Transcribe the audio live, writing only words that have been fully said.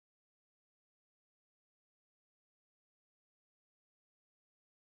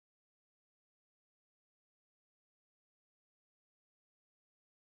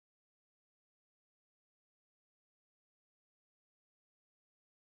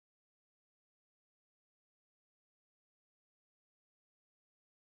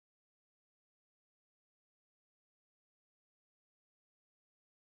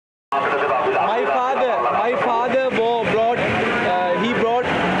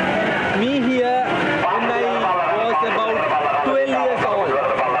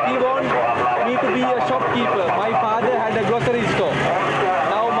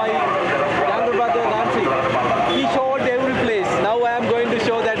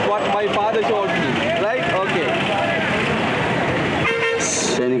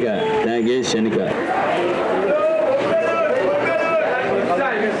ශනිකයි.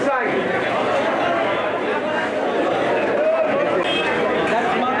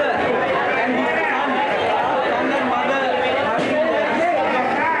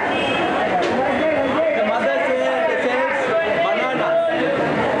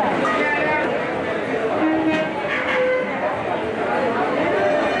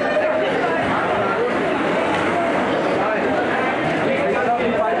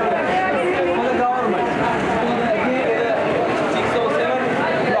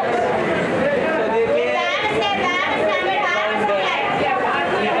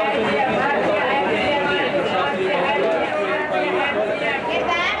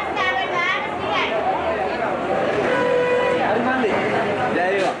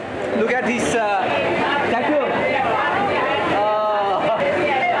 Look at his tattoo.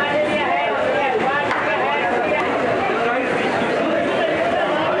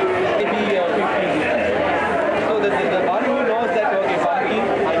 So the one who knows that, okay, pumpkin,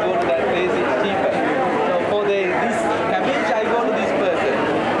 I go to that place, it's cheaper. So for this cabbage, I go to this person.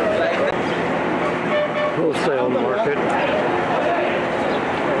 Like Wholesale market.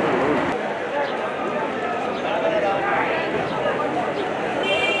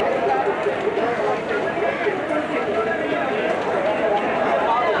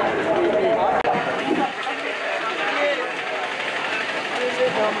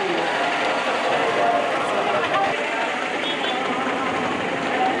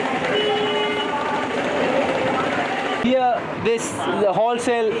 here, the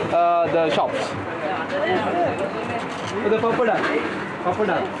wholesale the shops. The papada.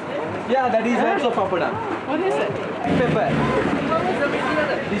 Yeah, that is also papada. What is it? Pepper.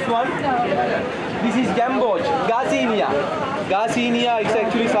 This one. This is gamboge. Garcinia. Garcinia is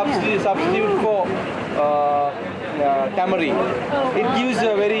actually substitute for tamarind. It gives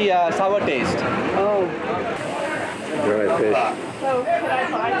a very sour taste. Oh. Dry fish. So, can I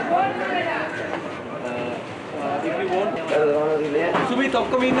find one? If you want. Subi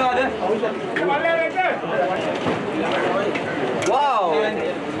tokkam innada? Wow.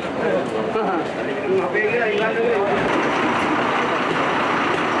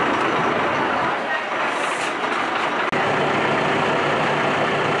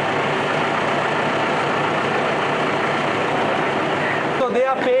 So they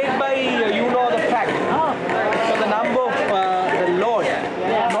are paid by the pack. So the number of the load,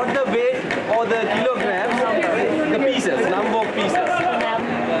 not the weight or the kilograms, the pieces, number of pieces.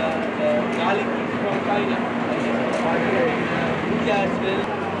 Garlic from China.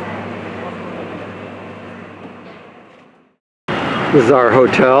 This is our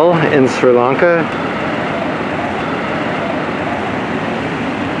hotel in Sri Lanka.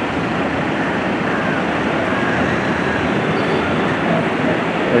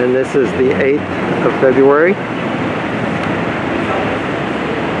 And this is the 8th of February.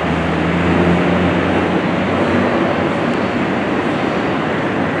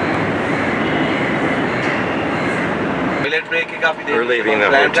 We're leaving the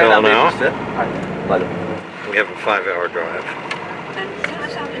hotel now. We have a 5-hour drive.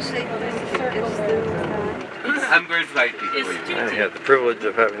 I'm going to write it for you. I had the privilege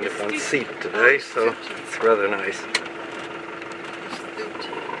of having the front seat today, so it's rather nice.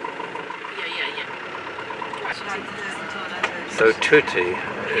 So tutti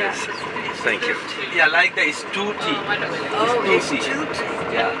is thank you. Yeah, like that is tutti. Oh, it's tutti.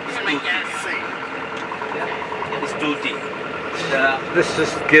 Yeah, it's tutti. This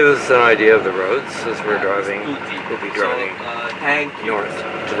just gives us an idea of the roads as we're driving. We'll be driving north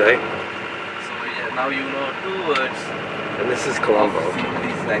today. So yeah, now you know 2 words. And this is Colombo.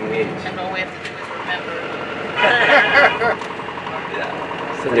 This language. And all we have to do is remember.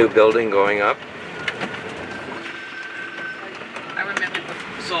 Yeah. It's a new building going up. I remember.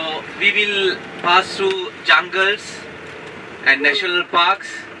 So we will pass through jungles and national parks.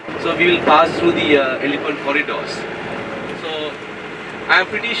 So we will pass through the elephant corridors. So I am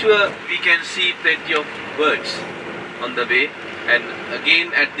pretty sure we can see plenty of birds on the way. And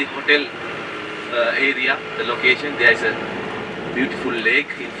again at the hotel area, the location, there is a beautiful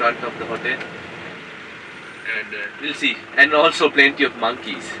lake in front of the hotel. And we'll see. And also plenty of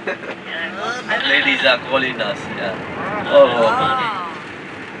monkeys. Ladies are calling us. Yeah. Oh.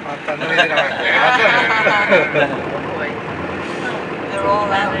 They're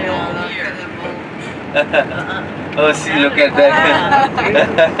all out here. Oh, see, look at that.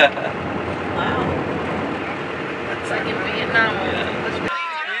 Wow. It's like in Vietnam.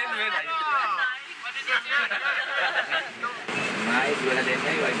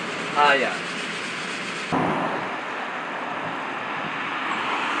 Ah, yeah.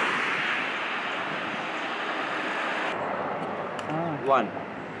 one,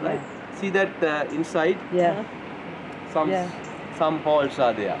 right? See that inside Yeah. some holes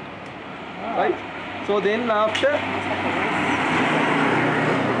are there, right? So then after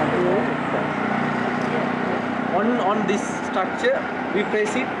on this structure we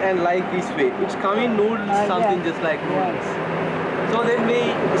press it and like this way. It's coming noodles, something yeah. just like noodles. So then we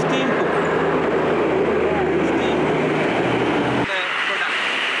steam cook. Steam the product.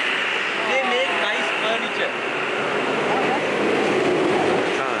 They make nice furniture.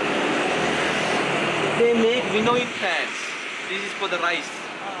 They make winnowing fans. This is for the rice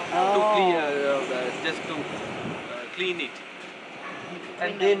to clean, just to clean it.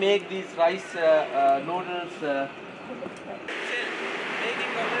 And they make these rice noodles.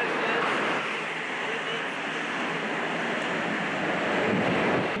 Making coconut shells.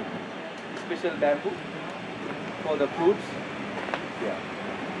 Special bamboo for the fruits. Yeah.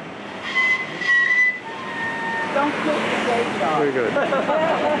 Don't cook the day job. Very good.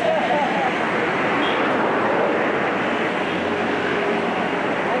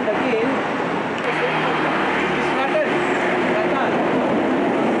 And again, it's rattan.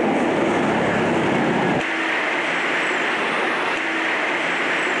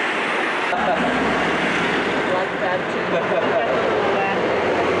 Like that too.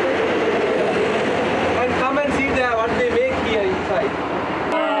 And come and see what they make here inside.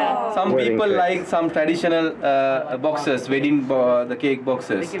 Some Wedding people cake. like some traditional boxes, the cake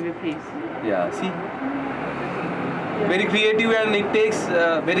boxes. Give you a piece. Yeah, see? Very creative and it takes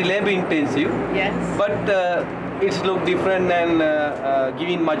very labor intensive. Yes. But it's look different and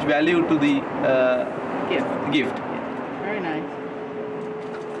giving much value to the gift. Very nice.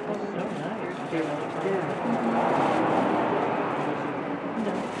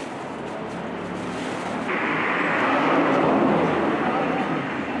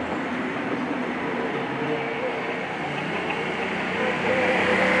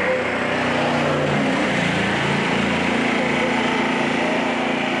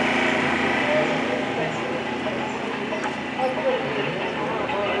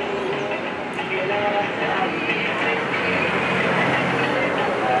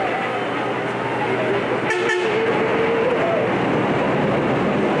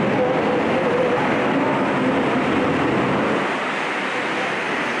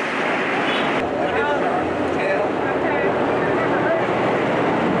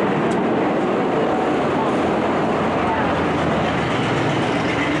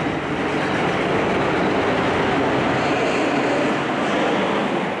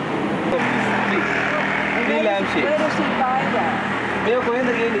 Where does he buy that?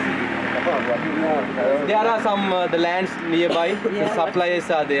 There are some the lands nearby. The suppliers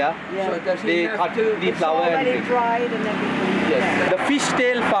are there. Yeah. They cut the flower and Already bring. dried and everything. Yes. The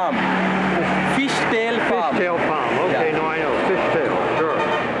fishtail farm. Fishtail farm. Fishtail palm. Okay, Yeah. no, I know. Fishtail. Sure.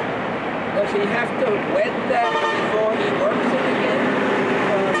 Does he have to wet that before he works it again?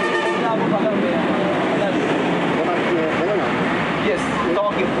 Yes.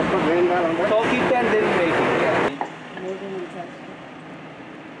 Talk it. Talk it and then make it.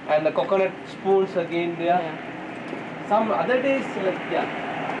 And the coconut spoons again there. Some other days like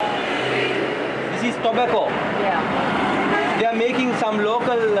This is tobacco. Yeah. They are making some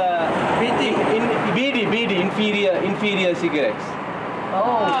local BD inferior cigarettes.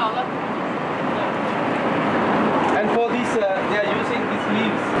 Oh. And for this they are using these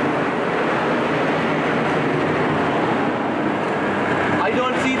leaves. I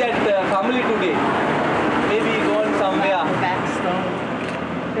don't see that family today. Maybe gone somewhere. Backstone.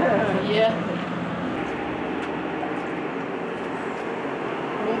 Yeah.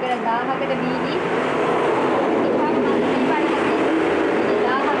 මේකට 1000කට වීදි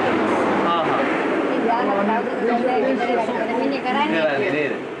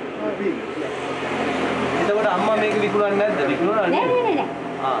ඉතින් එතකොට අම්මා මේක විකුණන්නේ නැද්ද? විකුණනවා නෑ නේද? නෑ නෑ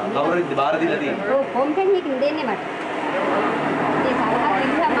කවුරුද බාර දීලා තියෙන්නේ? ඔව් කොම්පැනි එකකින් දෙන්නේ මට ඒ සලහා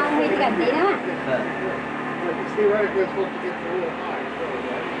ඉන්නවා මම මේ ටිකක් දෙනවා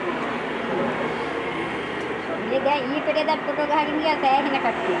මේ දැන් ඊ පෙරේදත් ෆොටෝ ගහගෙන ගියා සෑහෙන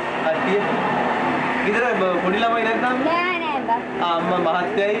කට්ටිය කට්ටිය ගෙදර පොඩි ළමයි නැත්නම් නෑ නෑ බස් අම්මා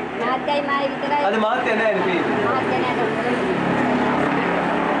මහත්තයයි මාත්‍යයි මායි විතරයි අද මහත්තයා නැහැ නේ තියෙන්නේ. මාත්‍ය නෑ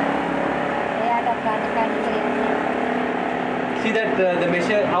එයාට කාට කරේ See that the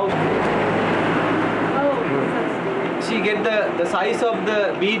measure how she get the size of the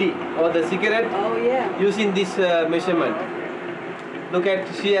BD or the cigarette Oh yeah. using this measurement. Look at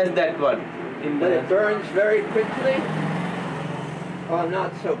she has that one. In But the, it burns very quickly? Or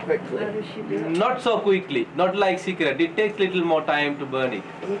not so quickly? How does she do it? not so quickly, not like cigarette. It takes little more time to burn it.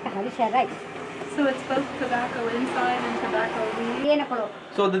 ඒක හරි සරයි So it's both tobacco inside and tobacco leaves?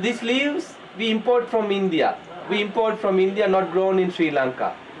 So these leaves we import from India. We import from India, not grown in Sri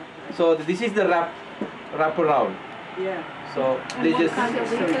Lanka. So this is the wrap around. Yeah. So And they what just kind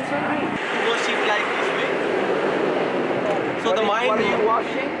of leaf is it? worship like this way. So What the are mind you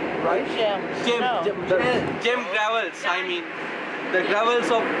washing? Right? gem gravels. I mean the gravels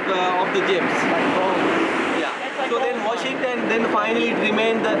of the gems. Yeah. So then wash it and then finally it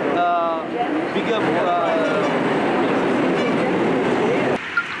remains the bigger.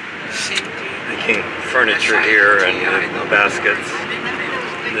 Making furniture here and baskets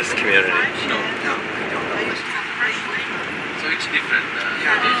in this community. So it's different.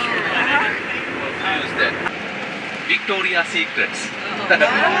 Use that. Victoria Secrets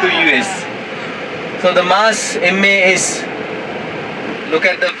to US. So the Mars MA is. Look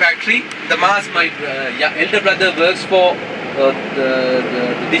at the factory. The Mars, my elder brother works for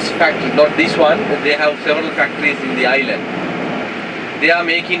this factory, not this one. They have several factories in the island. They are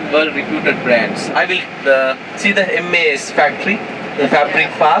making well-reputed brands. I will see the MAS factory, the fabric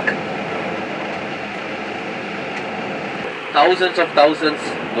park. Thousands of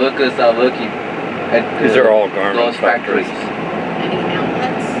workers are working at These are all garment those factories. Any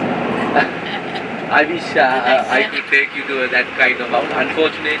outlets? I wish I could take you to that kind of out.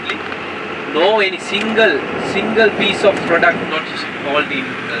 Unfortunately, no any single piece of product not sold in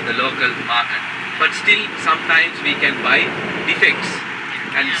the local market. But still, sometimes we can buy defects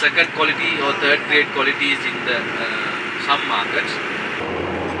and second quality or third grade qualities in the some markets.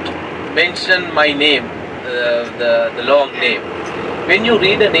 Mention my name, the long name. When you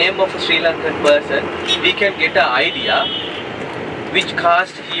read the name of a Sri Lankan person, we can get an idea which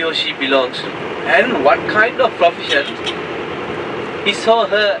caste he or she belongs to and what kind of profession his or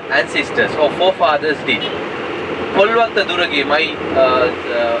her ancestors or forefathers did. Polvatta Durage, my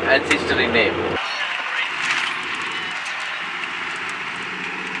ancestry name.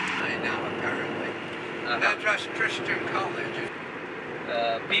 Madras Christian College.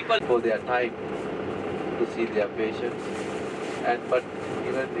 People for their time to see their patients, but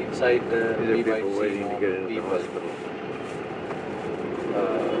even inside we might people see waiting to more get into the people hospital.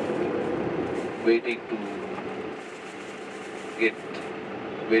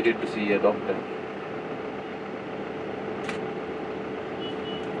 waiting to see a doctor.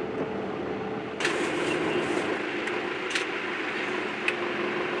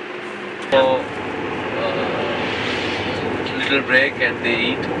 So, little break and they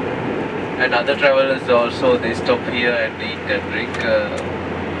eat, and other travelers also they stop here and eat and drink.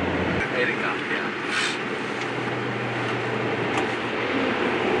 America, yeah.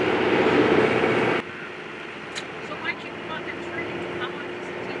 So once you plug the tree, how long does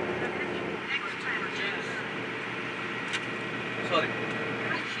it take for the next time? Sorry.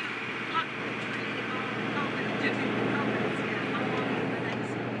 Once you plug the tree, how long does it take?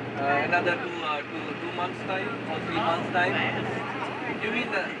 Another two months time or 3 months time. You mean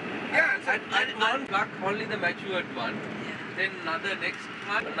at one pluck only the matured one, then another next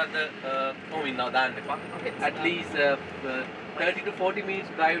one, another at least 30 to 40 minutes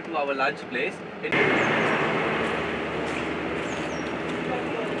drive to our lunch place.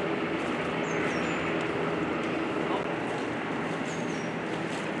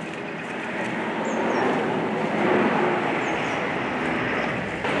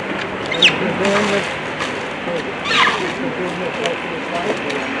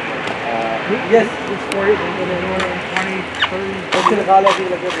 Yes. It's for it. 20,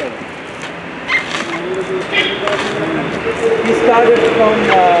 30. He started from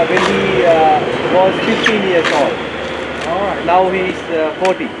when he was 15 years old. Alright. Now he is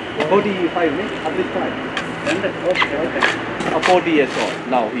 40. 45, at this time. 40 years old.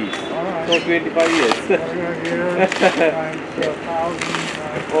 Now he is. Alright. So 25 years.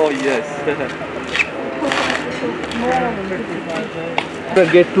 Oh yes.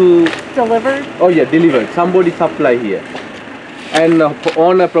 Get to Delivered? oh yeah, delivered. Somebody supply here, and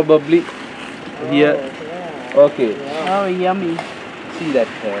owner probably here. Okay. Oh, yummy. See that.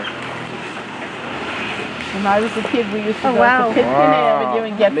 When I was a kid, we used to Oh, go wow. to Pitkin Avenue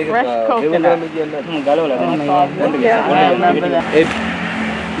and get fresh coconut. Yeah, I remember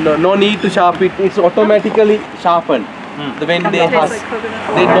that. No need to sharpen it. It's automatically sharpened. When they husk,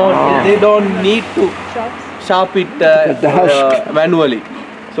 they don't need to sharp it manually.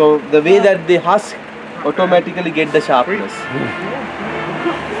 So the way that they husk automatically get the sharpness.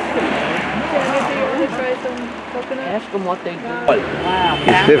 Ask them what they do.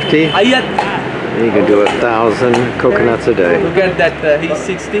 He's 50. Ayat, You can do 1,000 coconuts a day. look at that. He's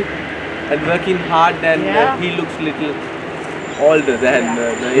 60 and working hard, and Yeah. he looks little older than the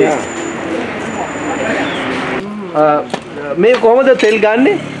age. මේ කොහොමද තෙල්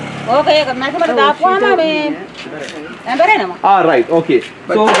ගන්නෙ? ඕක ඒක මැසකට දාපුවාම මේ ඇඹරෙනවා. Ah, right, okay.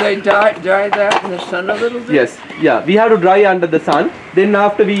 But So, do they dry that in the sun a little bit? yes, yeah, we have to dry under the sun. Then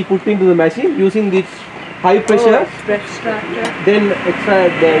after we put into the machine using this high pressure, Extractor. then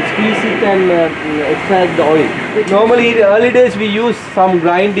extract, squeeze it and extract the oil. Normally in the early days we use some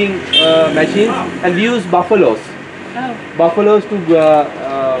grinding machines and we use buffalos. Buffalos to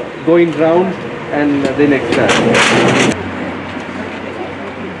go in ground and then extract.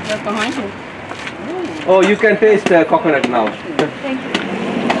 behind you. Oh, you can taste coconut now.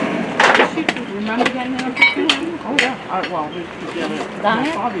 Remember getting in a picture? Oh yeah. Well, we together. Done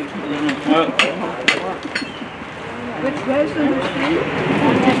it? Which goes in the street?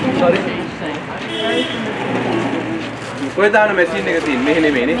 Sorry? කොහෙ දාන machine එක තියෙන්නේ? මෙහෙ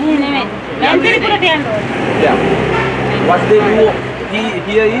නෙමෙයිනේ. මෙහෙ නෙමෙයි. දැන් පිළිකුලට යන්න ඕනේ. Yeah. What they do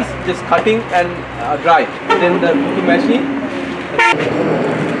here is just cutting and dry. Then the machine.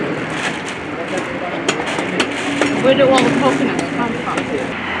 Where do all the coconuts come from?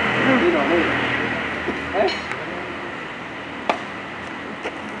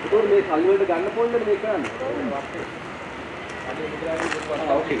 මේ කල්වලට ගන්න පොන්නද මේක කරන්නේ?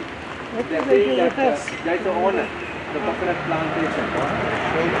 Okay. That's the owner, the coconut plantation.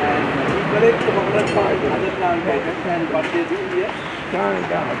 And we collect the coconut part, other plantations, and what they do here?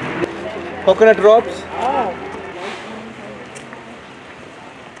 Coconut ropes.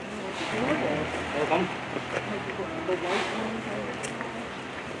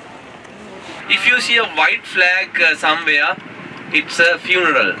 If you see a white flag somewhere, it's a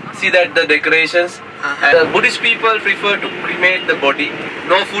funeral. See that the decorations. The Buddhist people prefer to cremate the body.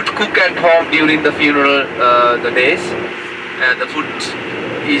 No food cooked at home during the funeral the days. The food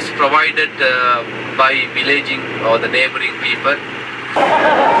is provided by villaging or the neighboring people.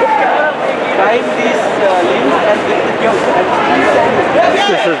 Grind these leaves and with the juice.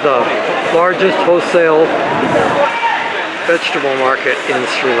 This is the largest wholesale vegetable market in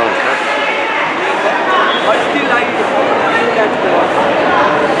Sri Lanka. But still I think that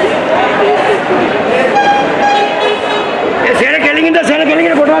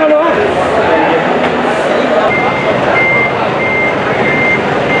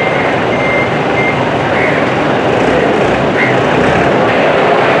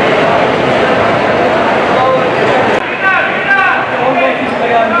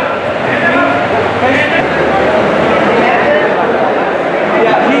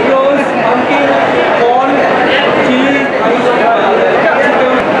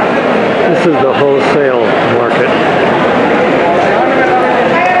This is the wholesale market.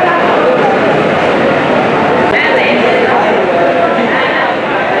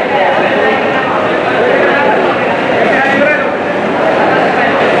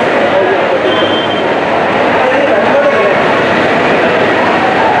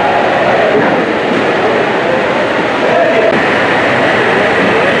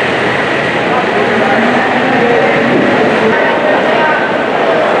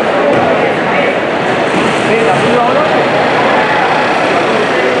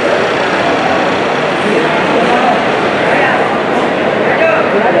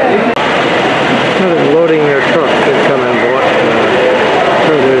 Loading their truck, they come and bought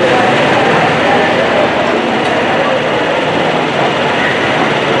produce.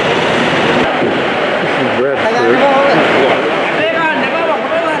 This is breadfruit.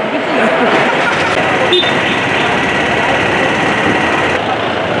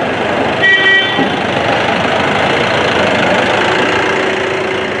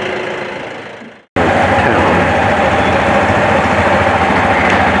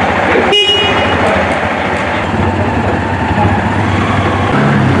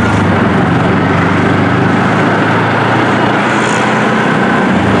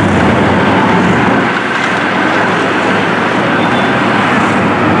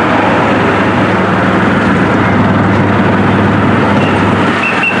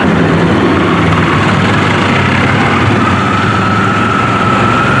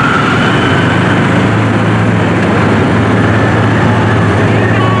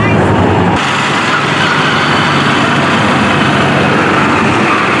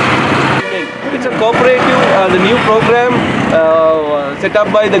 The new program set up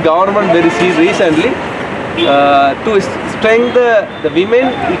by the government very recently to strengthen the women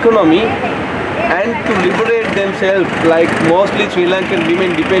economy and to liberate themselves. Like mostly Sri Lankan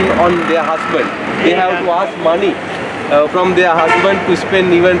women depend on their husband. They have to ask money from their husband to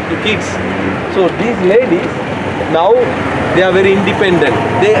spend even to kids. So these ladies now they are very independent.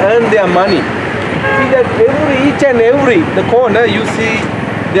 They earn their money. See that each and every the corner you see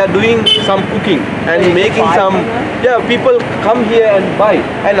they are doing some cooking and making some, people come here and buy.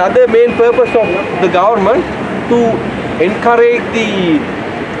 Another main purpose of the government to encourage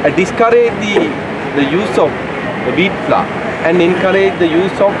discourage the use of the wheat flour and encourage the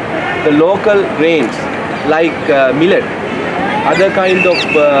use of the local grains like millet, other kind of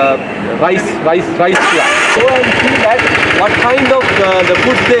rice flour. Go and see that what kind of the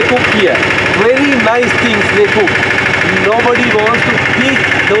food they cook here. Very nice things they cook. Nobody wants to teach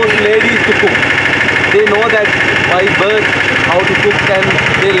those ladies to cook. They know that by birth how to cook and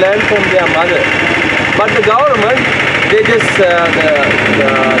they learn from their mother. But the government, they just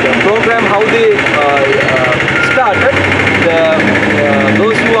the program how they started,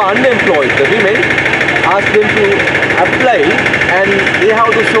 those who are unemployed, the women, ask them to apply and they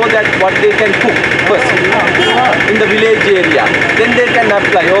have to show that what they can cook first in the village area. Then they can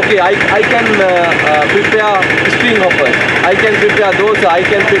apply. Okay, I can prepare string hoppers. I can prepare dosa. I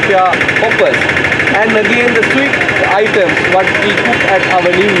can prepare hoppers. And again the sweet items what we cook at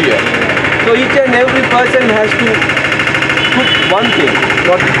our New Year. So each and every person has to cook one thing.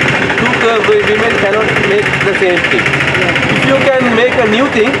 Not two women cannot make the same thing. If you can make a new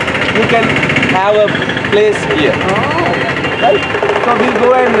thing, you can have a place here. Right? So we'll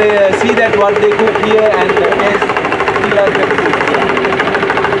go and see that what they cook here and taste Sri Lankan food.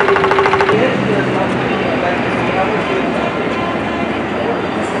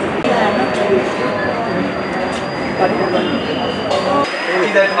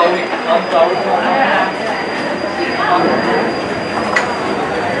 See that how it comes out.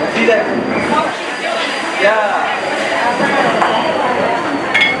 See that? Yeah.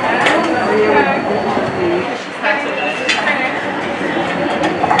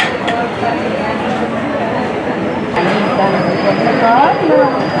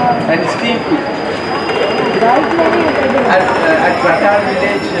 And steam food. At Cottage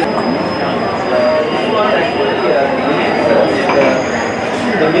village, this one actually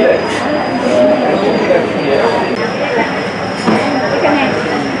the millet.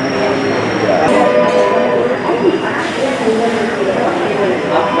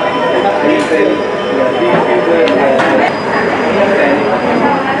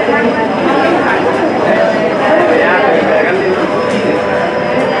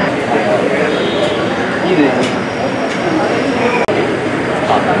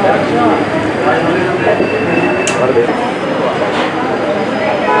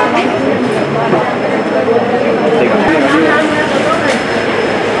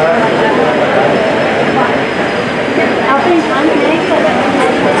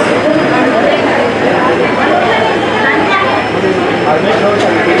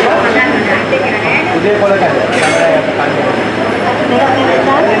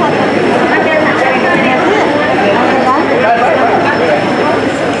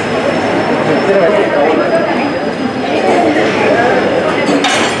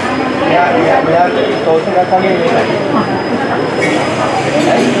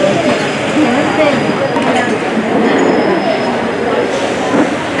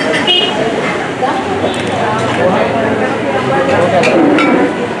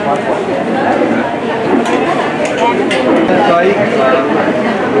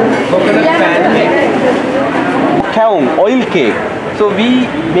 Coconut pancake, kaung oil cake. So we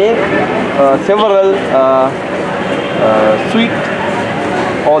make several sweet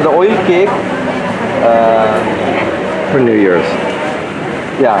or the oil cake For New Year's.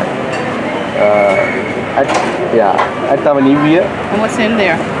 At our New Year. And what's in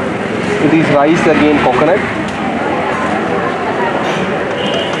there? It is rice again, coconut.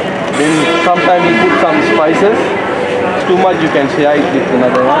 Then sometimes we put some spices. Too much you can share it with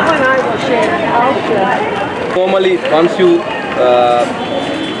another one. And I will share. I'll share. Normally, once you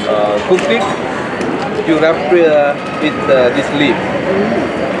cook it, you wrap with this leaf.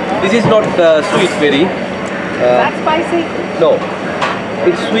 This is not sweet very. That's spicy? No,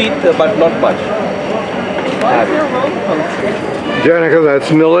 it's sweet but not much. What's your roll post? Janica,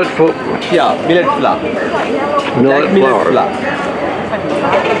 that's millet flour. Yeah, millet flour. Millet Like millet flour. flour.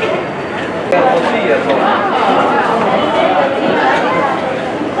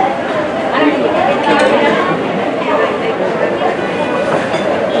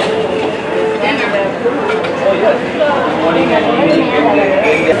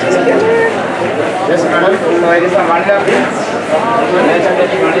 Yes, madam. So it is a vanilla beans.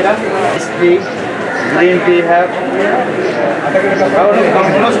 Green tea have.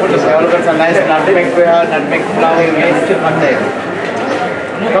 Some nice nutmeg flour made.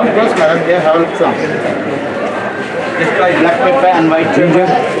 Come close, madam. Here, have some. Black pepper and white ginger.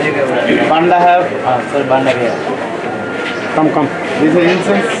 Banda have. Sorry, banda here. Come. This is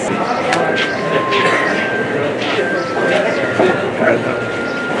incense.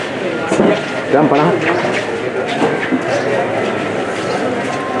 Jump on.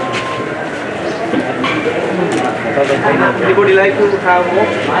 Anybody like to have more?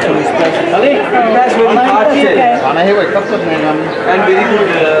 It has very hard shell and very good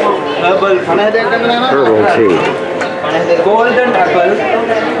herbal Herbal tea. golden apple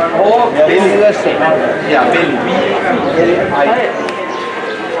or belly. Yeah, belly.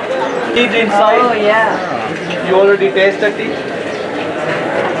 Eat inside. Oh, yeah. You already tasted it?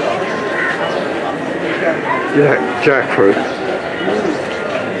 Yeah, jackfruit.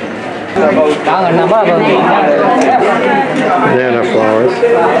 Banana flowers.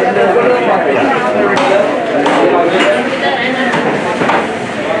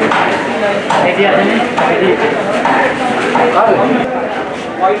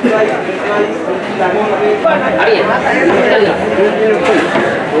 White rice,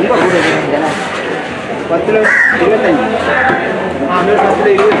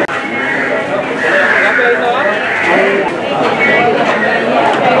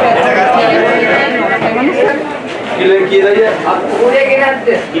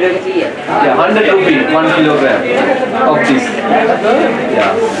 yeah, 100 rupees, 1 kilogram of this.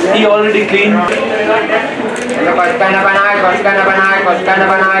 Yeah, he already cleaned.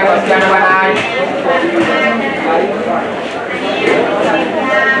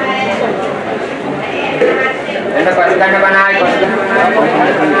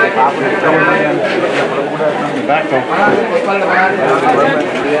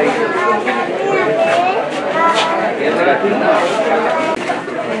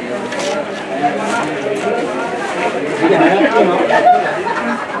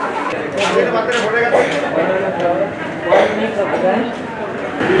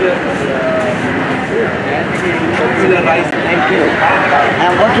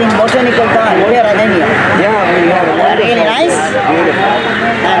 I'm working botanical garden here at India. Yeah, really nice. Beautiful.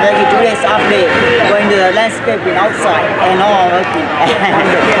 And like 2 days after going to the landscaping outside and all working.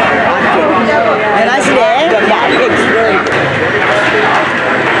 And nice day. Yeah, it's very good.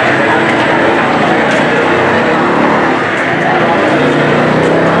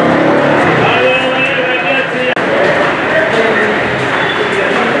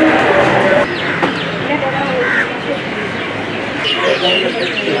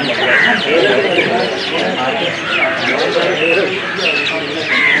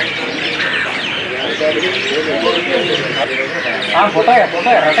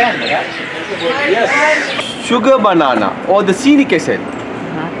 Yes, sugar banana or the Sri Lanka.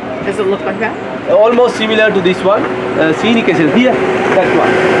 Does it look like that? Almost similar to this one, Sri Lanka. Here, that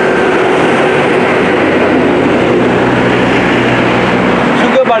one.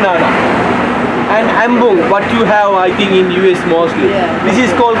 Sugar banana and ambung, what you have I think in US mostly. Yeah. This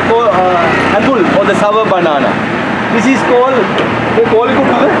is called ambul or the sour banana. This is called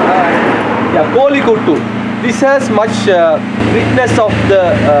kolikuttu. Yeah, kolikuttu. This has much richness of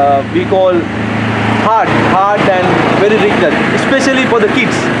the we call hard and very richness, especially for the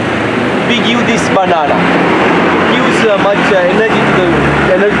kids. We give this banana. It gives much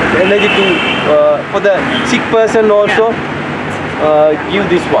energy to for the sick person also. Give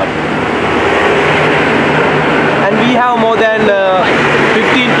this one. And we have more than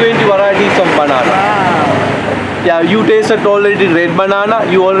 15-20 varieties of banana. Wow. Yeah, you tasted already red banana.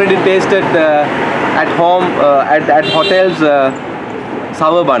 You already tasted at home at hotels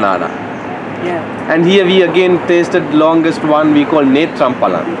sour banana. Yeah. And here we again tasted longest one we call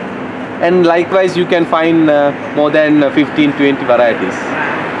Netrampalan. And likewise you can find more than 15-20 varieties.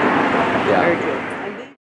 Yeah. Very good.